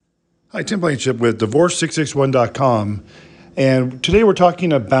Hi, Tim Blankenship with Divorce661.com. And today we're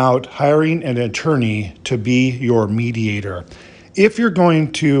talking about hiring an attorney to be your mediator. If you're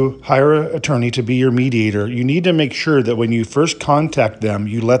going to hire an attorney to be your mediator, you need to make sure that when you first contact them,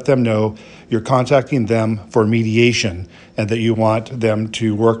 you let them know you're contacting them for mediation and that you want them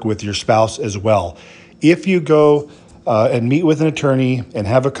to work with your spouse as well. If you go and meet with an attorney and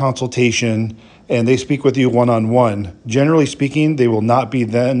have a consultation and they speak with you one-on-one, generally speaking, they will not be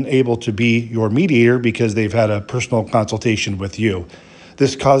then able to be your mediator because they've had a personal consultation with you.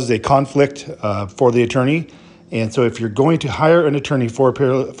 This causes a conflict for the attorney. And so if you're going to hire an attorney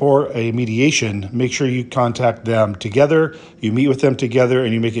for a mediation, make sure you contact them together, you meet with them together,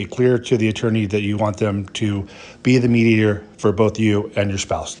 and you make it clear to the attorney that you want them to be the mediator for both you and your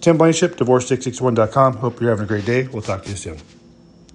spouse. Tim Blankenship, Divorce661.com. Hope you're having a great day. We'll talk to you soon.